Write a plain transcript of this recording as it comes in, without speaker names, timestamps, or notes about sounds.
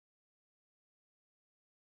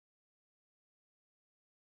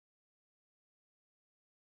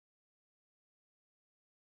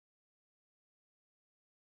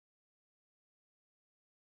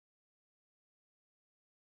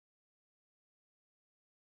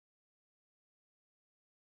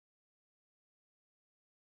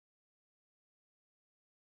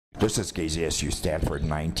This is KZSU Stanford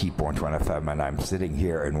 90.1 FM, and I'm sitting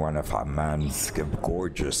here in one of Amman's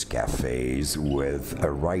gorgeous cafes with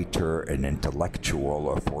a writer, an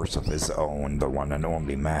intellectual, a force of his own, the one and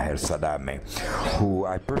only Maher Salameh, who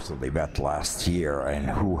I personally met last year and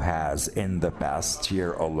who has, in the past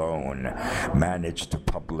year alone, managed to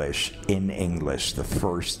publish in English the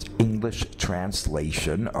first English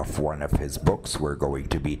translation of one of his books. We're going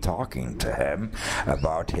to be talking to him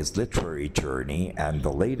about his literary journey and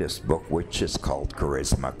the latest book, which is called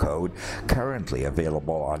Charisma Code, currently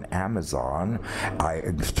available on Amazon. I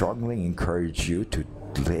strongly encourage you to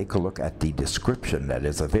take a look at the description that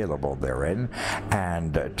is available therein,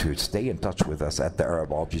 and to stay in touch with us at the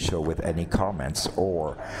Arabology show with any comments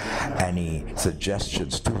or any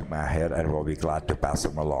suggestions to Maher, and we'll be glad to pass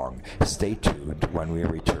them along. Stay tuned. When we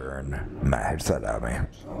return, Maher Salameh.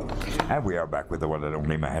 And we are back with the one and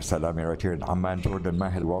only Maher Salameh right here in Amman, Jordan.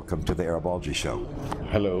 Maher, welcome to the Arabology show.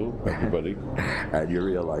 Hello, everybody. And you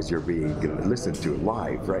realize you're being listened to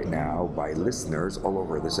live right now by listeners all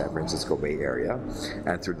over the San Francisco Bay Area,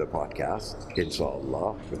 and through the podcast,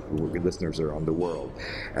 inshallah, listeners around the world.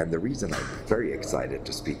 And the reason I'm very excited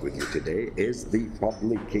to speak with you today is the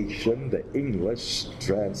publication, the English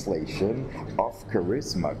translation of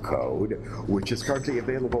Charisma Code, which is currently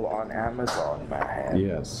available on Amazon, Maher.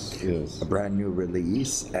 Yes. A brand new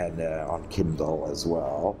release, and on Kindle as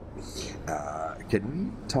well.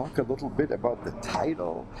 Can we talk a little bit about the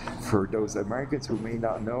title for those Americans who may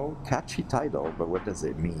not know? Catchy title, but what does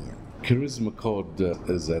it mean? Charisma Code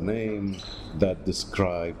is a name that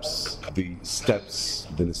describes the steps,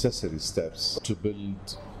 the necessary steps to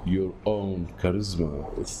build your own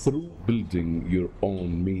charisma through building your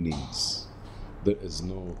own meanings. There is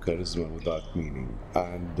no charisma without meaning.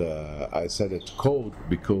 And I said it code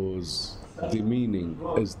because the meaning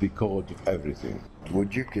is the code of everything.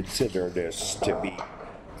 Would you consider this to be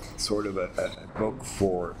sort of a book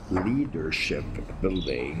for leadership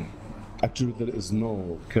building? Actually, there is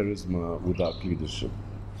no charisma without leadership.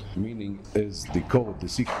 Meaning is the code, the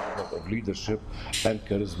secret code of leadership and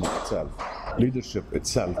charisma itself. Leadership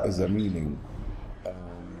itself is a meaning.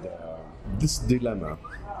 And this dilemma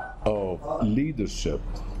of leadership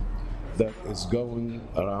that is going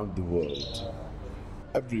around the world,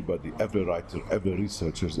 everybody, every writer, every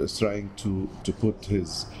researcher is trying to put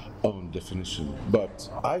his own definition. But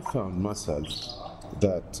I found myself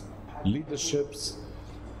that leadership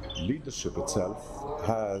itself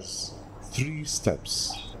has 3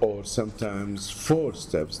 steps, or sometimes 4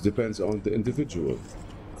 steps, depends on the individual.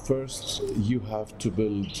 First, you have to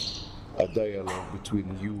build a dialogue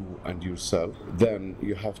between you and yourself. Then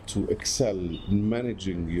you have to excel in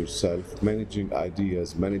managing yourself, managing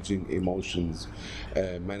ideas, managing emotions,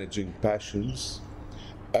 managing passions.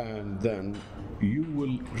 And then you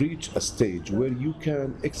will reach a stage where you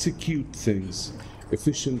can execute things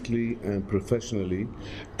efficiently and professionally,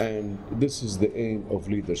 and this is the aim of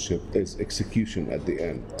leadership, is execution at the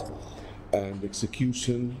end. And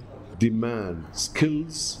execution demands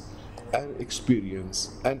skills and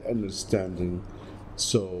experience and understanding.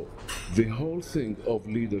 So the whole thing of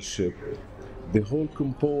leadership, the whole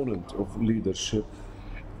component of leadership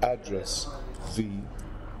address the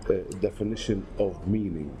definition of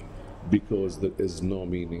meaning, because there is no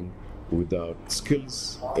meaning without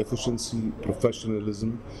skills, efficiency,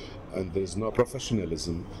 professionalism, and there's no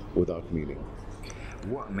professionalism without meaning.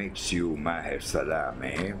 What makes you, Maher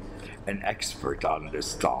Salameh, an expert on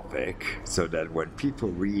this topic, so that when people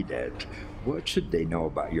read it, what should they know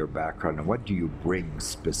about your background, and what do you bring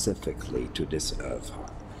specifically to this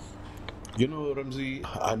oeuvre? You know, Rmzi,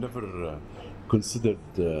 I never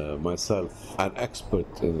considered myself an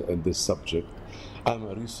expert in this subject. I'm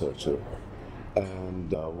a researcher.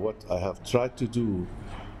 And what I have tried to do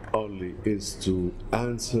only is to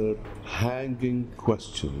answer hanging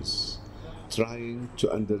questions, trying to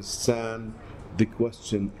understand the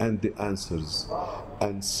question and the answers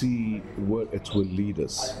and see where it will lead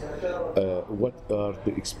us. What are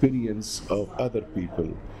the experience of other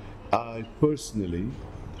people? I personally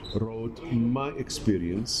wrote my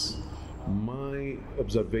experience, my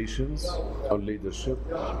observations on leadership.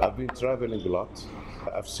 I've been traveling a lot.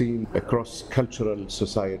 I've seen across cultural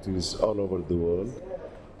societies all over the world,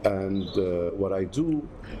 and what I do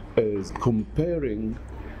is comparing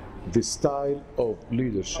the style of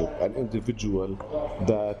leadership and individual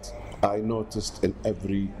that I noticed in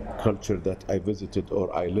every culture that I visited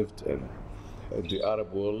or I lived in the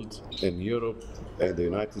Arab world, in Europe, and the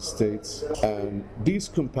United States. And these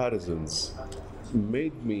comparisons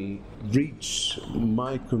made me reach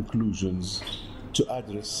my conclusions to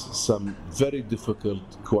address some very difficult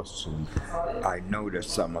questions. I noticed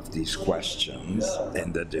some of these questions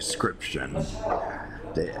in the description.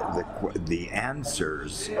 The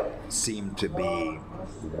answers seem to be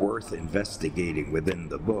worth investigating within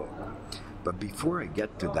the book. But before I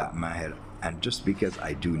get to that, Maher, and just because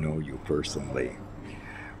I do know you personally,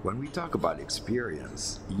 when we talk about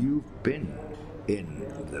experience, you've been in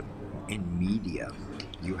media.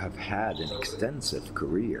 You have had an extensive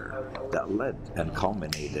career that led and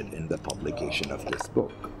culminated in the publication of this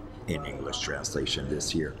book in English translation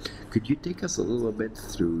this year. Could you take us a little bit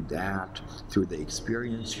through that, through the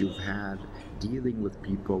experience you've had dealing with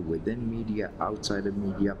people within media, outside of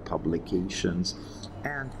media, publications,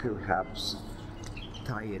 and perhaps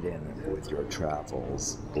tie it in with your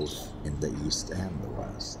travels both in the East and the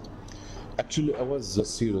West? Actually, I was a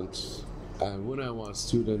student, and when I was a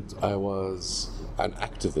student, I was an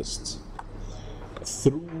activist.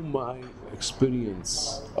 Through my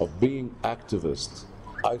experience of being activist,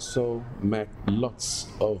 I met lots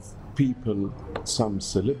of people, some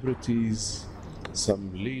celebrities,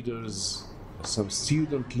 some leaders, some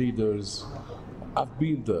student leaders. I've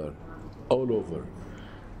been there all over.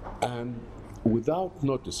 And without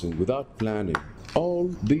noticing, without planning, all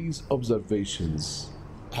these observations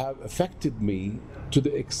have affected me to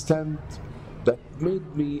the extent that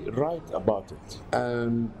made me write about it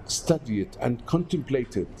and study it and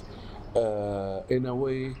contemplate it in a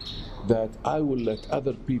way that I will let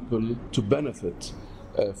other people to benefit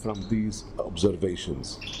from these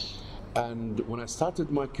observations. And when I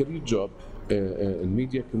started my career job in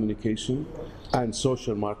media communication and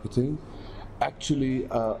social marketing, actually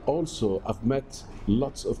also I've met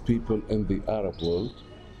lots of people in the Arab world,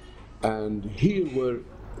 and here where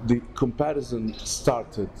the comparison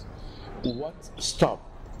started. What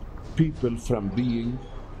stopped people from being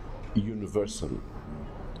universal?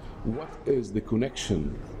 What is the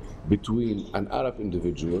connection between an Arab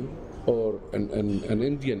individual or an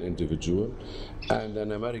Indian individual and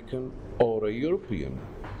an American or a European?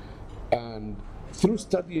 And through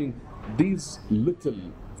studying these little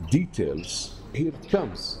details, here it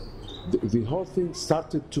comes. The whole thing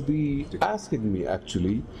started to be asking me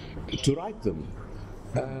actually to write them.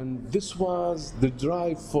 And this was the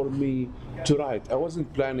drive for me to write. I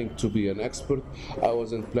wasn't planning to be an expert. I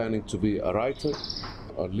wasn't planning to be a writer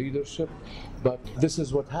or leadership, but this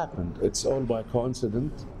is what happened. It's all by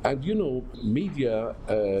coincidence. And you know, media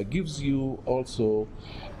gives you also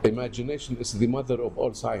imagination. Is the mother of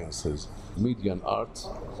all sciences, media and art,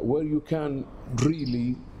 where you can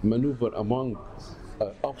really maneuver among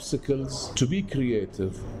obstacles to be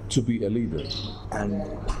creative, to be a leader. And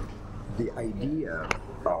the idea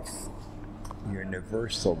of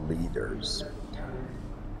universal leaders,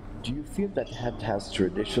 do you feel that has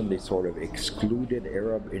traditionally sort of excluded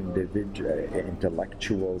Arab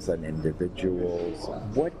intellectuals and individuals?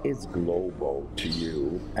 What is global to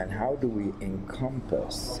you, and how do we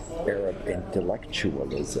encompass Arab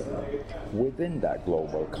intellectualism within that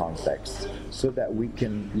global context so that we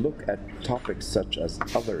can look at topics such as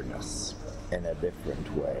otherness in a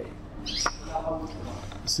different way?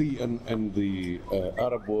 See, in the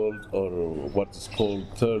Arab world, or what is called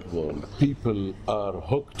third world, people are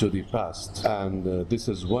hooked to the past, and this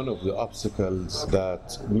is one of the obstacles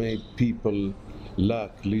that made people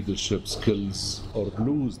lack leadership skills or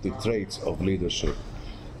lose the traits of leadership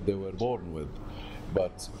they were born with.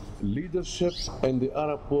 But leadership in the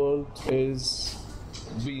Arab world is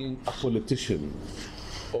being a politician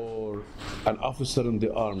or an officer in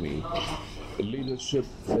the army. Leadership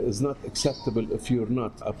is not acceptable if you're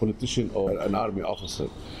not a politician or an army officer.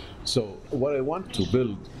 So what I want to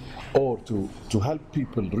build, or to help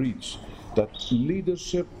people reach, that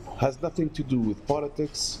leadership has nothing to do with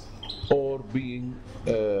politics or being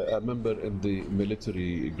a member in the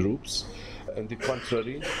military groups. On the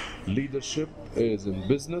contrary, leadership is in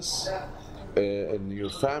business, in your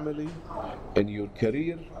family, in your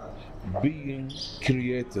career, being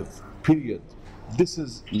creative, period. This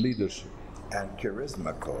is leadership. And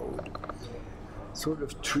Charisma Code sort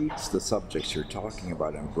of treats the subjects you're talking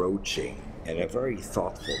about and broaching in a very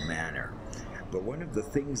thoughtful manner. But one of the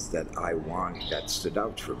things that that stood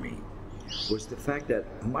out for me was the fact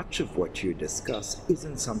that much of what you discuss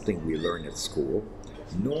isn't something we learn at school,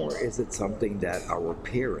 nor is it something that our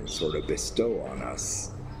parents sort of bestow on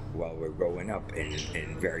us while we're growing up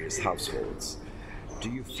in various households. Do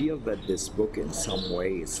you feel that this book in some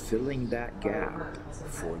way is filling that gap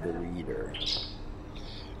for the reader?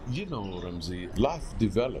 You know, Ramzi, life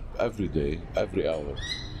develops every day, every hour.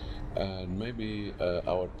 And maybe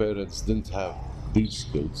our parents didn't have these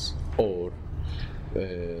skills, or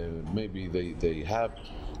maybe they have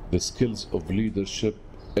the skills of leadership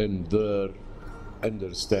in their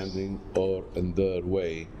understanding or in their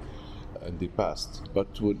way in the past.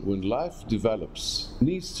 But when life develops,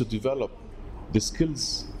 needs to develop the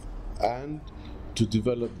skills and to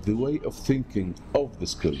develop the way of thinking of the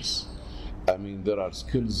skills. I mean, there are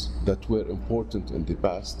skills that were important in the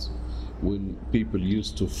past when people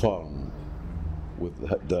used to farm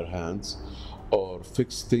with their hands or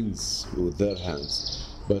fix things with their hands.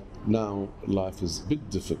 But now life is a bit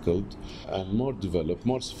difficult and more developed,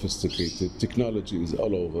 more sophisticated. Technology is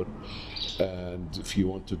all over. And if you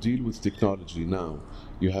want to deal with technology now,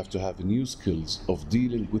 you have to have new skills of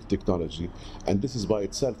dealing with technology. And this is by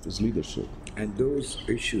itself is leadership. And those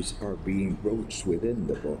issues are being broached within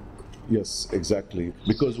the book. Yes, exactly.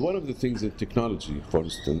 Because one of the things in technology, for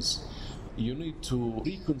instance, you need to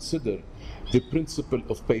reconsider the principle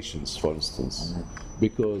of patience, for instance,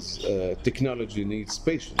 because technology needs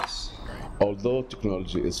patience. Although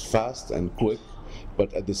technology is fast and quick,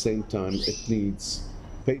 but at the same time it needs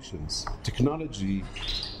patience. Technology,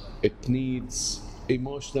 it needs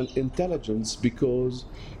emotional intelligence because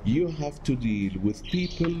you have to deal with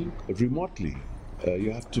people remotely.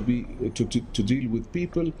 You have to deal with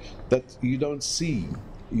people that you don't see.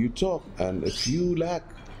 You talk, and if you lack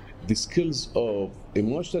the skills of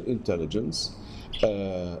emotional intelligence,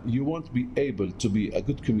 you won't be able to be a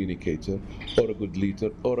good communicator or a good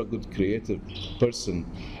leader or a good creative person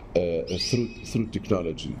through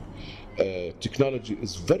technology. Technology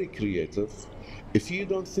is very creative. If you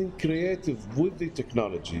don't think creative with the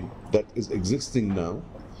technology that is existing now,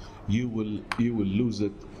 you will lose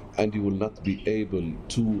it, and you will not be able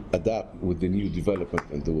to adapt with the new development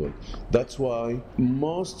in the world. That's why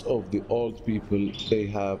most of the old people, they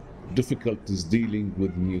have difficulties dealing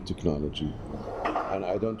with new technology. And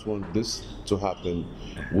I don't want this to happen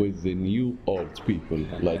with the new old people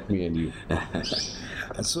like me and you.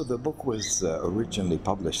 And so the book was originally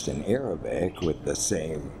published in Arabic with the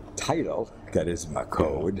same title, Charisma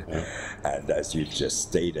Code. And as you just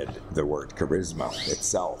stated, the word charisma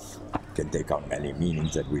itself can take on many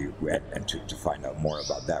meanings that we read, and to find out more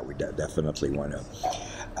about that, we definitely want to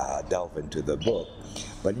delve into the book.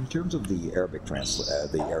 But in terms of the Arabic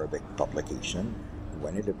publication,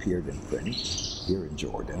 when it appeared in print here in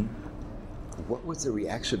Jordan, what was the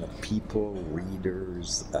reaction of people,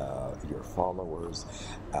 readers, your followers?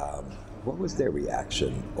 What was their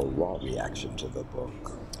reaction or raw reaction to the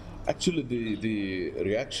book? Actually, the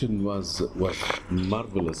reaction was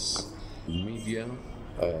marvelous. Media,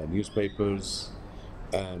 newspapers,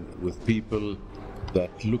 and with people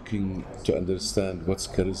that looking to understand what's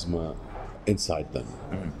charisma inside them.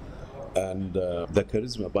 And the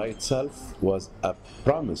charisma by itself was a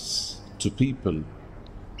promise to people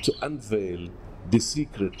to unveil the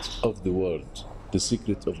secret of the world, the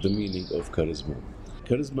secret of the meaning of charisma.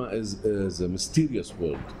 Charisma is a mysterious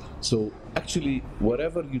word. So actually,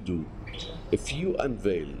 whatever you do, if you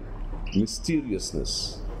unveil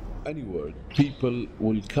mysteriousness, any word, people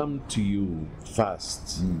will come to you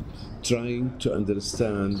fast, trying to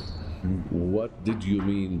understand what did you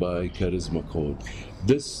mean by charisma code.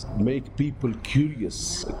 This make people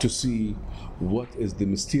curious to see what is the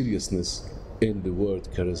mysteriousness in the word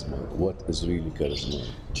charisma, what is really charisma.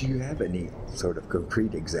 Do you have any sort of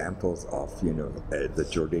concrete examples of, the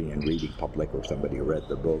Jordanian reading public or somebody who read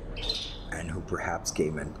the book and who perhaps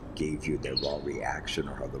came and gave you their raw reaction,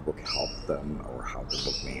 or how the book helped them, or how the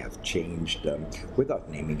book may have changed them, without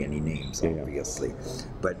naming any names, obviously.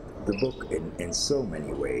 But the book, in so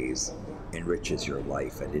many ways, enriches your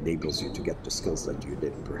life and enables you to get the skills that you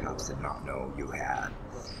did not know you had.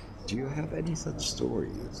 Do you have any such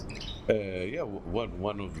stories?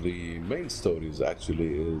 One of the main stories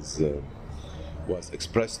actually was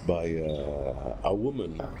expressed by a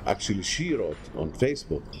woman. Actually, she wrote on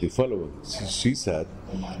Facebook the following. She said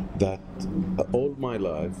that all my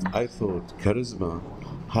life I thought charisma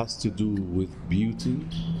has to do with beauty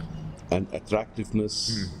and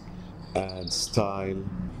attractiveness and style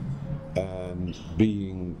and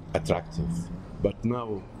being attractive. But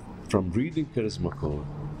now, from reading Charisma Code,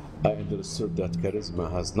 I understood that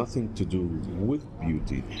charisma has nothing to do with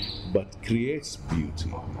beauty, but creates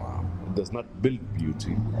beauty. It does not build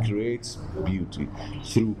beauty, creates beauty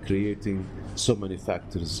through creating so many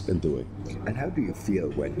factors in the way. And how do you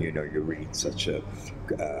feel when you read such a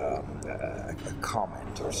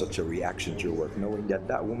comment or such a reaction to your work, knowing that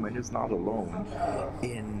that woman is not alone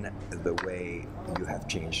in the way you have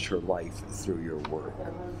changed her life through your work?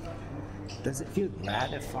 Does it feel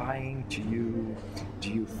gratifying to you? Do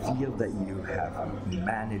you feel that you have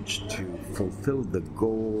managed to fulfill the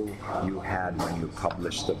goal you had when you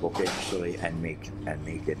published the book initially and make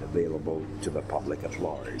it available to the public at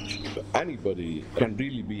large? Anybody can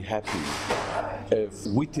really be happy if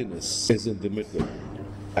wittiness is in the middle.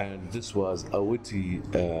 And this was a witty,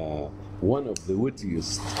 one of the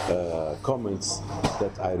wittiest comments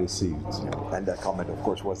that I received. And that comment, of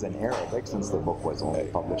course, was in Arabic, since the book was only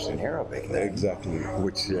published in Arabic then, Exactly.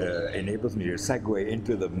 which enables me to segue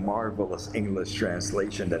into the marvelous English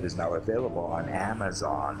translation that is now available on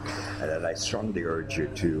Amazon, and that I strongly urge you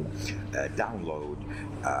to download.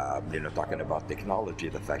 Talking about technology,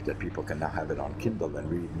 the fact that people can now have it on Kindle and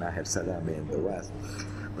read Maher Salameh in the West.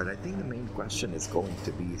 But I think the main question is going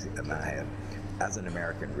to be, Maher, as an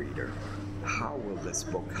American reader, how will this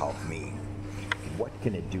book help me? What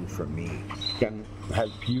can it do for me? Can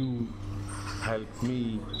help you, help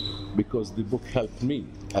me, because the book helped me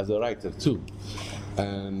as a writer too.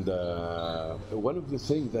 And one of the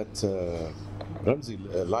things that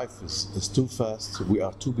Rmzi, life is too fast. We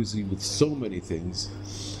are too busy with so many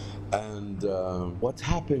things. And what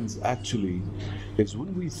happens actually is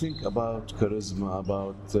when we think about charisma,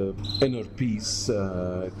 about inner peace,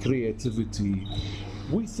 creativity,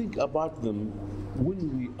 we think about them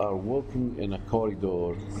when we are walking in a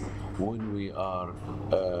corridor, when we are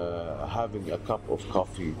having a cup of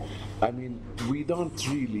coffee. I mean, we don't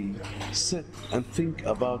really sit and think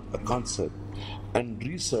about a concept and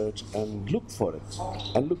research and look for it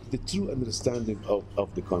and look at the true understanding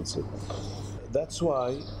of the concept. That's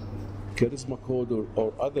why Charisma Code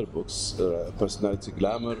or other books, Personality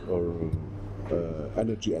Glamour or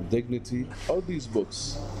Energy and Dignity, all these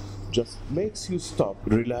books just makes you stop,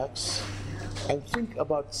 relax, and think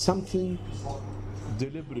about something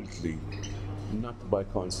deliberately, not by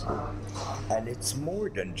concept. And it's more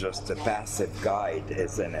than just a passive guide,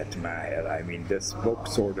 isn't it, Maher? I mean, this book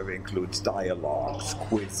sort of includes dialogues,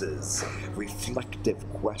 quizzes, reflective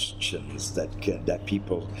questions that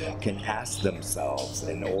people can ask themselves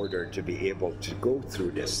in order to be able to go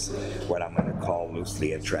through this, what I'm going to call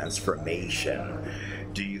loosely a transformation.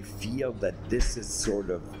 Do you feel that this is sort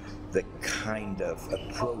of the kind of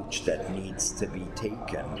approach that needs to be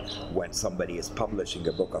taken when somebody is publishing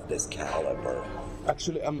a book of this caliber?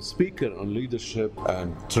 Actually, I'm a speaker on leadership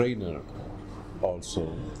and trainer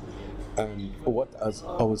also. And what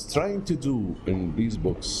I was trying to do in these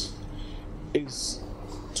books is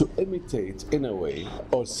to imitate, in a way,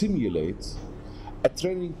 or simulate a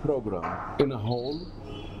training program in a whole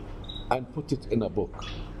and put it in a book.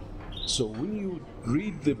 So when you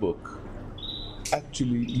read the book,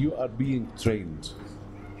 actually you are being trained,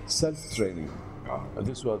 self-training. And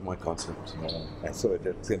this was my concept. And so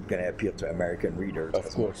it's going to appeal to American readers. Of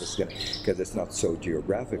course. Because it's not so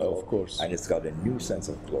geographical. Of course. And it's got a new sense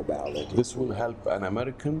of globality. This will help an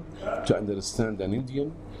American to understand an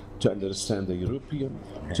Indian, to understand a European,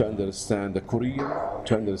 to understand a Korean,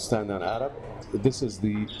 to understand an Arab. This is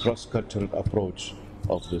the cross-cultural approach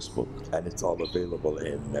of this book. And it's all available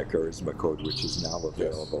in Charisma Code, which is now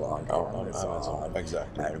available on Amazon.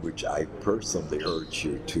 Exactly. And which I personally urge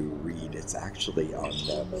you to read. It's actually on,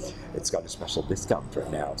 it's got a special discount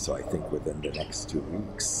right now, so I think within the next 2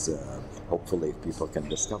 weeks, hopefully if people can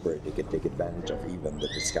discover it, they can take advantage of even the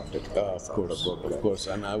discounted price of course, of the book. Of course,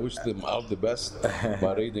 and I wish them all the best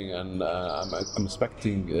by reading, and I'm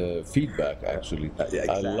expecting feedback actually. Exactly.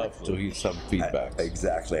 I love to hear some feedback.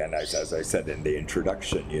 Exactly, and as I said in the introduction,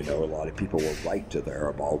 a lot of people will write to the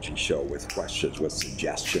Arabology show with questions, with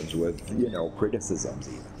suggestions, with, criticisms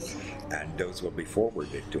even. And those will be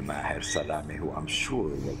forwarded to Maher Salameh, who I'm sure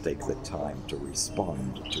will take the time to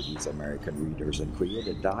respond to these American readers and create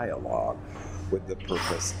a dialogue with the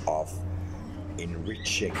purpose of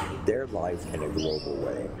enriching their life in a global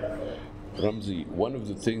way. Rmzi, one of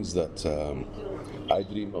the things that I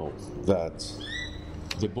dream of, that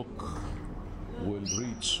the book will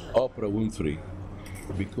reach Oprah Winfrey,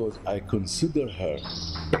 because I consider her,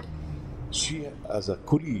 she as a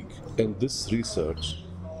colleague in this research,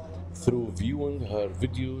 through viewing her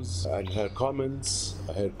videos and her comments,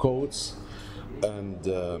 her quotes,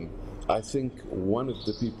 and I think one of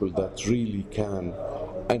the people that really can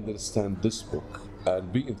understand this book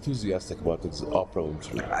and be enthusiastic about it is Oprah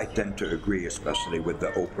Winfrey. I tend to agree, especially with the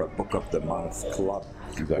Oprah Book of the Month Club,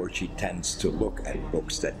 where she tends to look at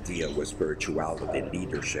books that deal with spirituality,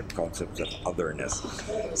 leadership, concepts of otherness.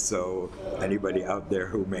 So anybody out there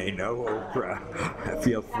who may know Oprah,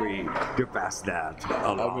 feel free to pass that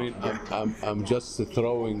along. I mean, I'm just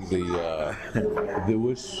throwing the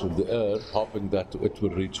wish in the air, hoping that it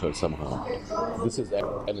will reach her somehow. This is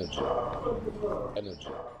energy.